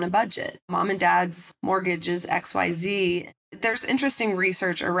dad are on a budget. Mom and dad's mortgage is XYZ. There's interesting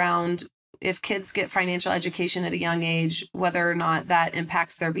research around if kids get financial education at a young age, whether or not that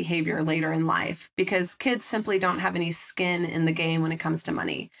impacts their behavior later in life, because kids simply don't have any skin in the game when it comes to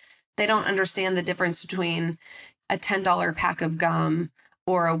money. They don't understand the difference between a $10 pack of gum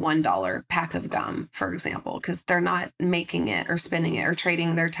or a $1 pack of gum, for example, because they're not making it or spending it or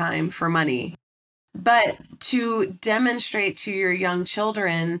trading their time for money. But to demonstrate to your young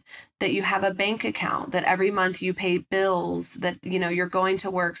children that you have a bank account, that every month you pay bills, that you're going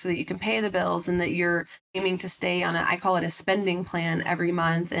to work so that you can pay the bills, and that you're aiming to stay on I call it a spending plan every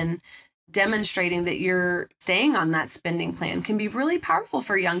month, and demonstrating that you're staying on that spending plan can be really powerful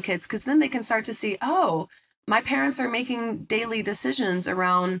for young kids, because then they can start to see, oh, my parents are making daily decisions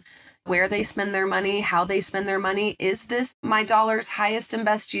around where they spend their money, how they spend their money. Is this my dollar's highest and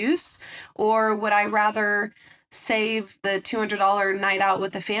best use? Or would I rather save the $200 night out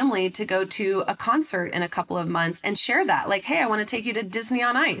with the family to go to a concert in a couple of months and share that? Like, hey, I want to take you to Disney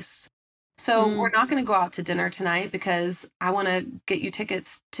on Ice. So we're not going to go out to dinner tonight because I want to get you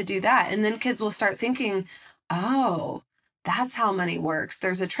tickets to do that. And then kids will start thinking, oh, that's how money works.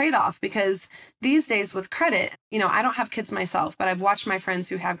 There's a trade-off, because these days with credit, I don't have kids myself, but I've watched my friends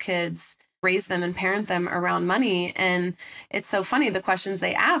who have kids raise them and parent them around money. And it's so funny, the questions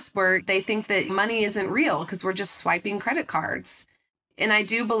they ask, where they think that money isn't real because we're just swiping credit cards. And I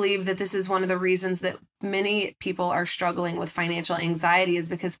do believe that this is one of the reasons that many people are struggling with financial anxiety, is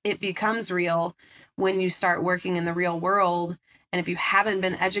because it becomes real when you start working in the real world. And if you haven't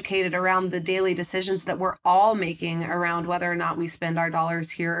been educated around the daily decisions that we're all making around whether or not we spend our dollars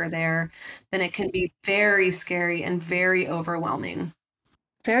here or there, then it can be very scary and very overwhelming.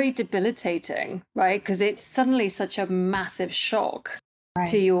 Very debilitating, right? Because it's suddenly such a massive shock to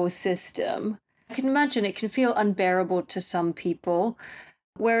Right. your system. I can imagine it can feel unbearable to some people.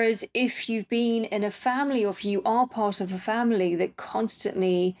 Whereas if you've been in a family, or if you are part of a family that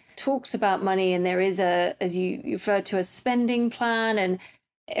constantly talks about money, and there is as you referred to, a spending plan, and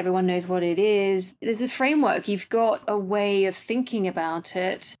everyone knows what it is, there's a framework, you've got a way of thinking about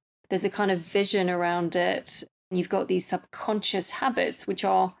it, there's a kind of vision around it, and you've got these subconscious habits which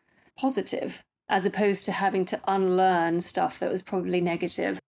are positive, as opposed to having to unlearn stuff that was probably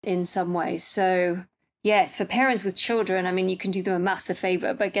negative in some way. So yes, for parents with children, I mean, you can do them a massive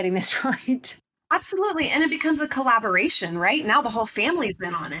favor by getting this right. Absolutely. And it becomes a collaboration, right? Now the whole family's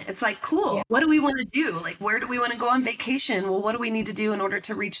in on it. It's like, cool. Yeah. What do we want to do? Like, where do we want to go on vacation? Well, what do we need to do in order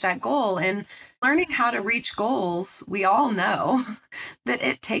to reach that goal? And learning how to reach goals, we all know that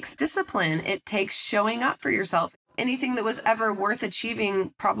it takes discipline. It takes showing up for yourself. Anything that was ever worth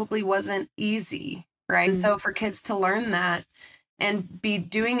achieving probably wasn't easy, right? And so for kids to learn that and be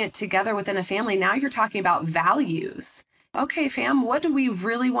doing it together within a family, now you're talking about values. Okay, fam, what do we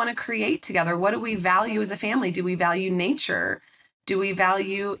really want to create together? What do we value as a family? Do we value nature? Do we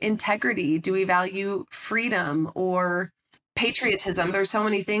value integrity? Do we value freedom or patriotism? There's so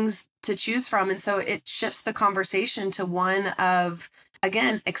many things to choose from. And so it shifts the conversation to one of,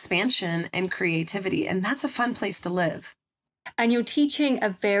 again, expansion and creativity. And that's a fun place to live. And you're teaching a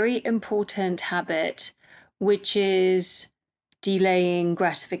very important habit, which is delaying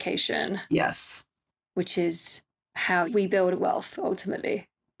gratification. Yes, Which is how we build wealth ultimately.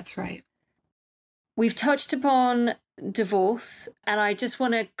 that's right. We've touched upon divorce, and I just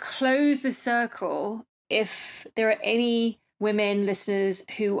want to close the circle. If there are any women listeners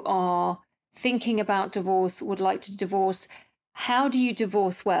who are thinking about divorce, would like to divorce, how do you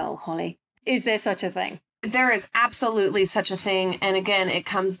divorce well, Holly? Is there such a thing? There is absolutely such a thing. And again, it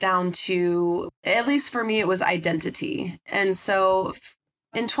comes down to, at least for me, it was identity. And so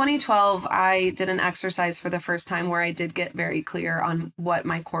in 2012, I did an exercise for the first time where I did get very clear on what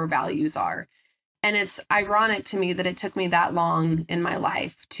my core values are. And it's ironic to me that it took me that long in my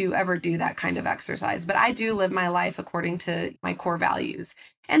life to ever do that kind of exercise. But I do live my life according to my core values.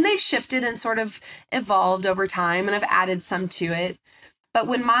 And they've shifted and sort of evolved over time, and I've added some to it. But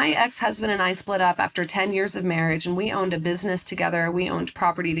when my ex-husband and I split up after 10 years of marriage and we owned a business together, we owned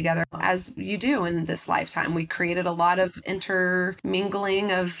property together, as you do in this lifetime, we created a lot of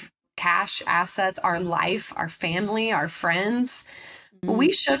intermingling of cash, assets, our life, our family, our friends.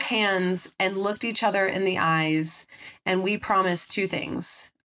 We shook hands and looked each other in the eyes, and we promised two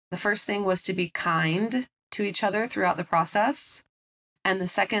things. The first thing was to be kind to each other throughout the process. And the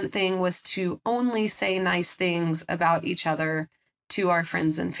second thing was to only say nice things about each other to our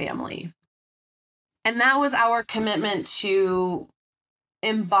friends and family. And that was our commitment to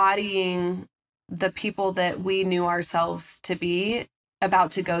embodying the people that we knew ourselves to be about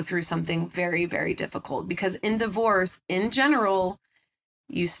to go through something very, very difficult. Because in divorce, in general,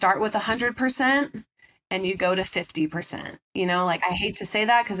 you start with 100% and you go to 50%. You know, like I hate to say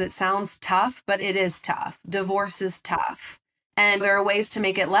that because it sounds tough, but it is tough. Divorce is tough. And there are ways to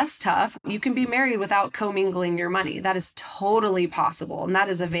make it less tough. You can be married without commingling your money. That is totally possible, and that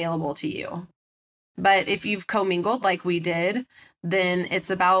is available to you. But if you've commingled like we did, then it's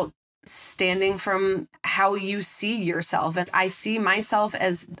about standing from how you see yourself. And I see myself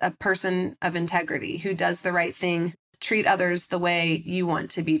as a person of integrity who does the right thing, treat others the way you want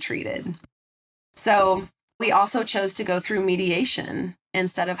to be treated. So we also chose to go through mediation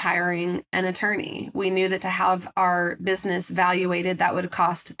instead of hiring an attorney. We knew that to have our business valuated, that would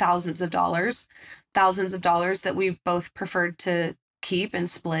cost thousands of dollars that we both preferred to keep and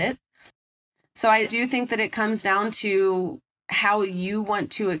split. So I do think that it comes down to how you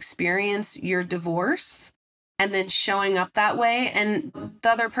want to experience your divorce and then showing up that way. And the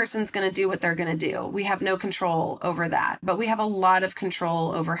other person's going to do what they're going to do. We have no control over that, but we have a lot of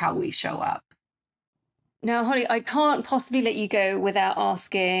control over how we show up. Now, Holly, I can't possibly let you go without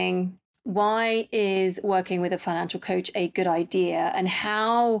asking, why is working with a financial coach a good idea? And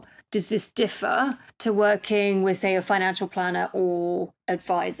how does this differ to working with, say, a financial planner or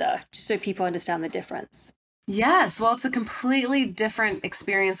advisor, just so people understand the difference? Yes, well, it's a completely different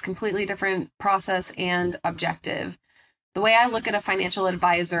experience, completely different process and objective. The way I look at a financial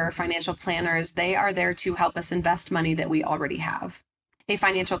advisor or financial planner is they are there to help us invest money that we already have. A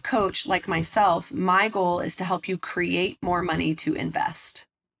financial coach like myself, my goal is to help you create more money to invest.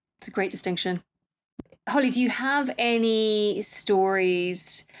 It's a great distinction. Holly, do you have any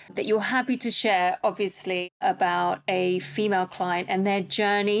stories that you're happy to share, obviously, about a female client and their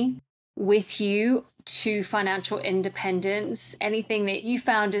journey with you to financial independence? Anything that you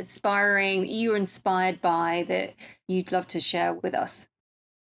found inspiring, that you were inspired by, that you'd love to share with us?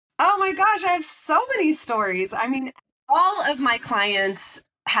 Oh my gosh, I have so many stories. I mean, all of my clients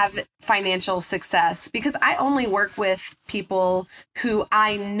have financial success because I only work with people who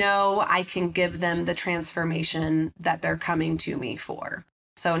I know I can give them the transformation that they're coming to me for.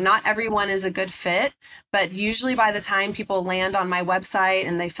 So not everyone is a good fit, but usually by the time people land on my website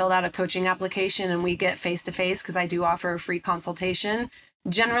and they filled out a coaching application and we get face-to-face, because I do offer a free consultation,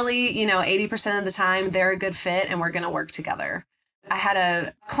 generally, 80% of the time they're a good fit and we're going to work together. I had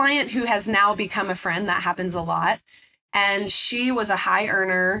a client who has now become a friend. That happens a lot. And she was a high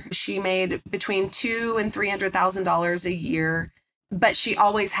earner. She made between $200,000 and $300,000 a year, but she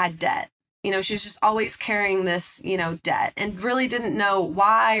always had debt. She was just always carrying this, debt, and really didn't know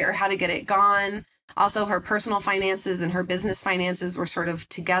why or how to get it gone. Also, her personal finances and her business finances were sort of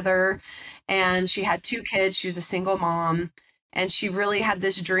together. And she had 2 kids. She was a single mom. And she really had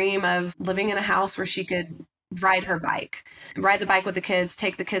this dream of living in a house where she could ride the bike with the kids,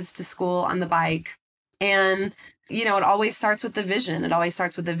 take the kids to school on the bike. And it always starts with the vision. It always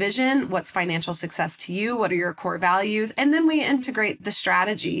starts with the vision. What's financial success to you? What are your core values? And then we integrate the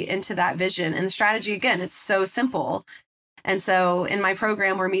strategy into that vision. And the strategy, again, it's so simple. And so in my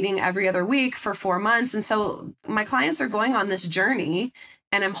program, we're meeting every other week for 4 months. And so my clients are going on this journey,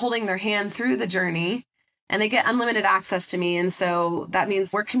 and I'm holding their hand through the journey, and they get unlimited access to me. And so that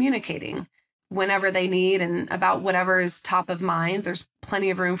means we're communicating whenever they need and about whatever is top of mind. There's plenty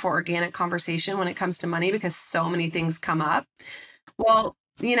of room for organic conversation when it comes to money because so many things come up. Well,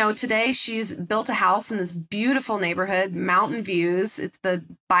 today she's built a house in this beautiful neighborhood, mountain views. It's the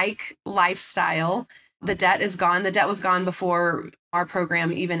bike lifestyle. The debt is gone. The debt was gone before our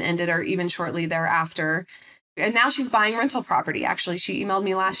program even ended or even shortly thereafter. And now she's buying rental property. Actually, she emailed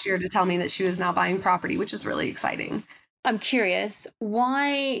me last year to tell me that she was now buying property, which is really exciting. I'm curious,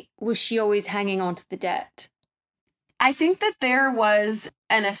 why was she always hanging on to the debt? I think that there was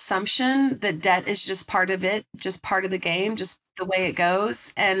an assumption that debt is just part of it, just part of the game, just the way it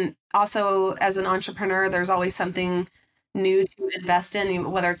goes. And also, as an entrepreneur, there's always something new to invest in,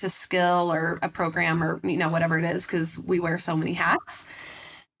 whether it's a skill or a program or, whatever it is, because we wear so many hats.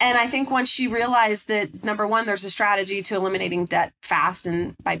 And I think once she realized that, number one, there's a strategy to eliminating debt fast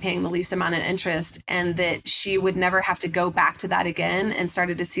and by paying the least amount of interest, and that she would never have to go back to that again, and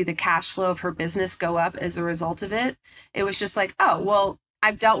started to see the cash flow of her business go up as a result of it, it was just like, oh, well,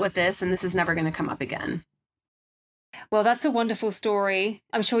 I've dealt with this and this is never going to come up again. Well, that's a wonderful story.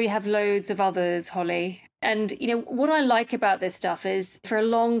 I'm sure you have loads of others, Holly. And, what I like about this stuff is for a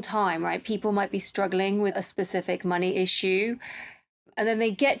long time, right, people might be struggling with a specific money issue. And then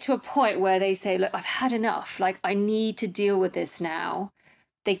they get to a point where they say, look, I've had enough. Like, I need to deal with this now.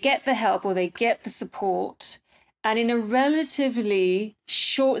 They get the help or they get the support. And in a relatively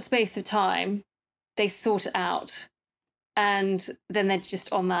short space of time, they sort it out. And then they're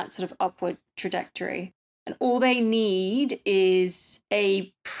just on that sort of upward trajectory. And all they need is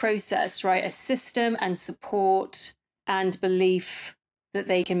a process, right? A system and support and belief that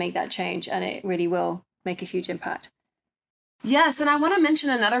they can make that change. And it really will make a huge impact. Yes. And I want to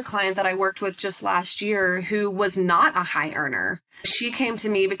mention another client that I worked with just last year who was not a high earner. She came to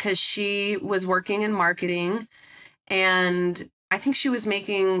me because she was working in marketing, and I think she was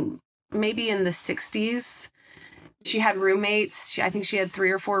making maybe in the 60s. She had roommates. I think she had 3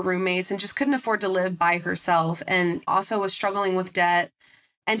 or 4 roommates and just couldn't afford to live by herself, and also was struggling with debt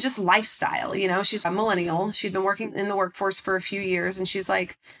and just lifestyle. She's a millennial. She'd been working in the workforce for a few years, and she's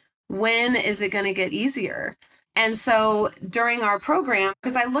like, when is it going to get easier? And so during our program,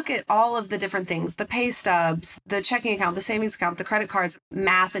 because I look at all of the different things, the pay stubs, the checking account, the savings account, the credit cards,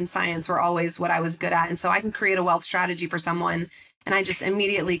 math and science were always what I was good at. And so I can create a wealth strategy for someone, and I just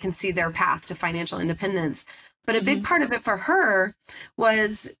immediately can see their path to financial independence. But a big part of it for her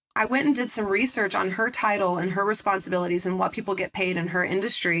was I went and did some research on her title and her responsibilities and what people get paid in her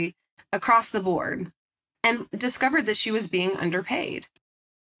industry across the board, and discovered that she was being underpaid.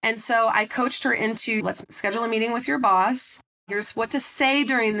 And so I coached her into, let's schedule a meeting with your boss. Here's what to say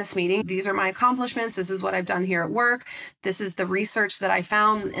during this meeting. These are my accomplishments. This is what I've done here at work. This is the research that I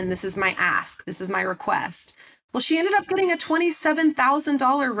found, and this is my ask. This is my request. Well, she ended up getting a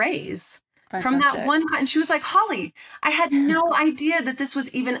 $27,000 raise. Fantastic. From that one. And she was like, Holly, I had no idea that this was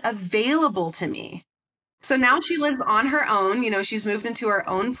even available to me. So now she lives on her own. She's moved into her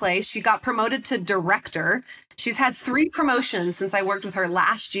own place. She got promoted to director. She's had 3 promotions since I worked with her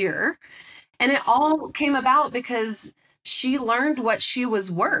last year. And it all came about because she learned what she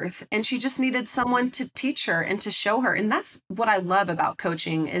was worth, and she just needed someone to teach her and to show her. And that's what I love about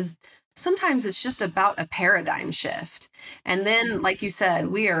coaching, is sometimes it's just about a paradigm shift. And then, like you said,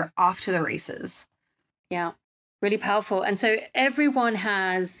 we are off to the races. Yeah. Really powerful. And so everyone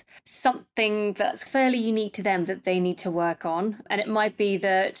has something that's fairly unique to them that they need to work on. And it might be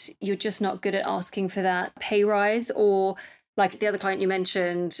that you're just not good at asking for that pay rise, or like the other client you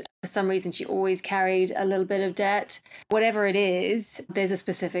mentioned, for some reason she always carried a little bit of debt. Whatever it is, there's a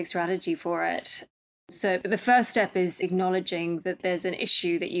specific strategy for it. So the first step is acknowledging that there's an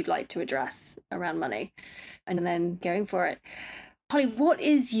issue that you'd like to address around money, and then going for it. Holly, what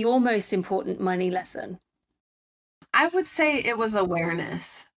is your most important money lesson? I would say it was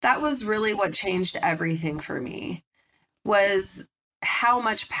awareness. That was really what changed everything for me. was how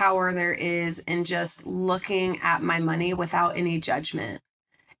much power there is in just looking at my money without any judgment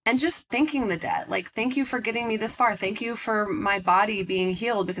and just thanking the debt. Like, thank you for getting me this far. Thank you for my body being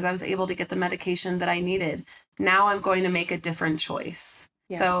healed because I was able to get the medication that I needed. Now I'm going to make a different choice.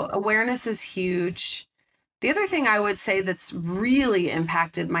 Yeah. So awareness is huge. The other thing I would say that's really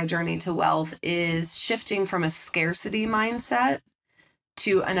impacted my journey to wealth is shifting from a scarcity mindset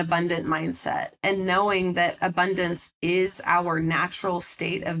to an abundant mindset and knowing that abundance is our natural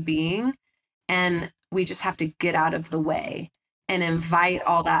state of being. And we just have to get out of the way and invite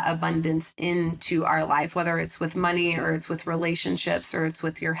all that abundance into our life, whether it's with money or it's with relationships or it's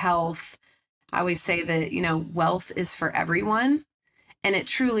with your health. I always say that, wealth is for everyone, and it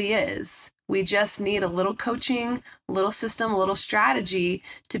truly is. We just need a little coaching, a little system, a little strategy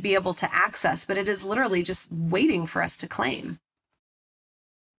to be able to access, but it is literally just waiting for us to claim.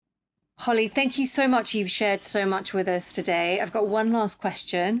 Holly, thank you so much. You've shared so much with us today. I've got one last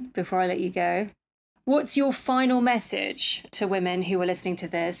question before I let you go. What's your final message to women who are listening to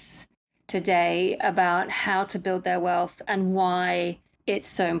this today about how to build their wealth and why it's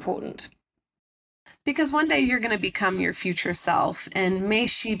so important? Because one day you're going to become your future self, and may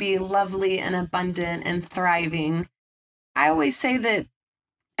she be lovely and abundant and thriving. I always say that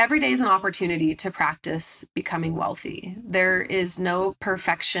every day is an opportunity to practice becoming wealthy. There is no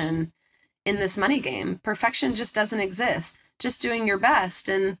perfection in this money game. Perfection just doesn't exist. Just doing your best.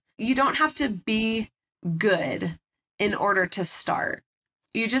 And you don't have to be good in order to start.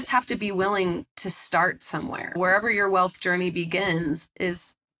 You just have to be willing to start somewhere. Wherever your wealth journey begins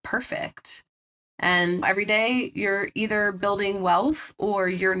is perfect. And every day you're either building wealth or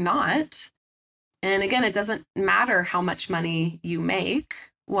you're not. And again, it doesn't matter how much money you make.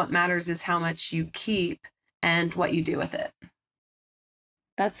 What matters is how much you keep and what you do with it.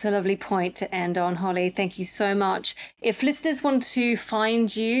 That's a lovely point to end on, Holly. Thank you so much. If listeners want to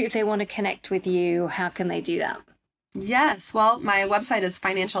find you, if they want to connect with you, how can they do that? Yes. Well, my website is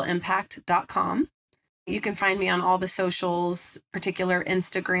financialimpact.com. You can find me on all the socials. Particular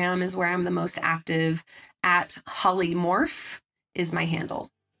Instagram is where I'm the most active. At Holly Morphew is my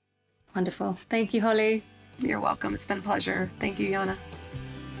handle. Wonderful. Thank you, Holly. You're welcome. It's been a pleasure. Thank you, Yana.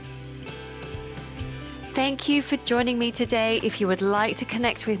 Thank you for joining me today. If you would like to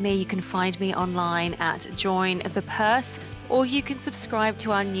connect with me, you can find me online at Join the Purse, or you can subscribe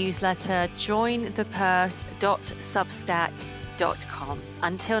to our newsletter, jointhepurse.substack.com.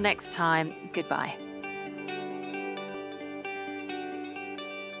 Until next time, goodbye.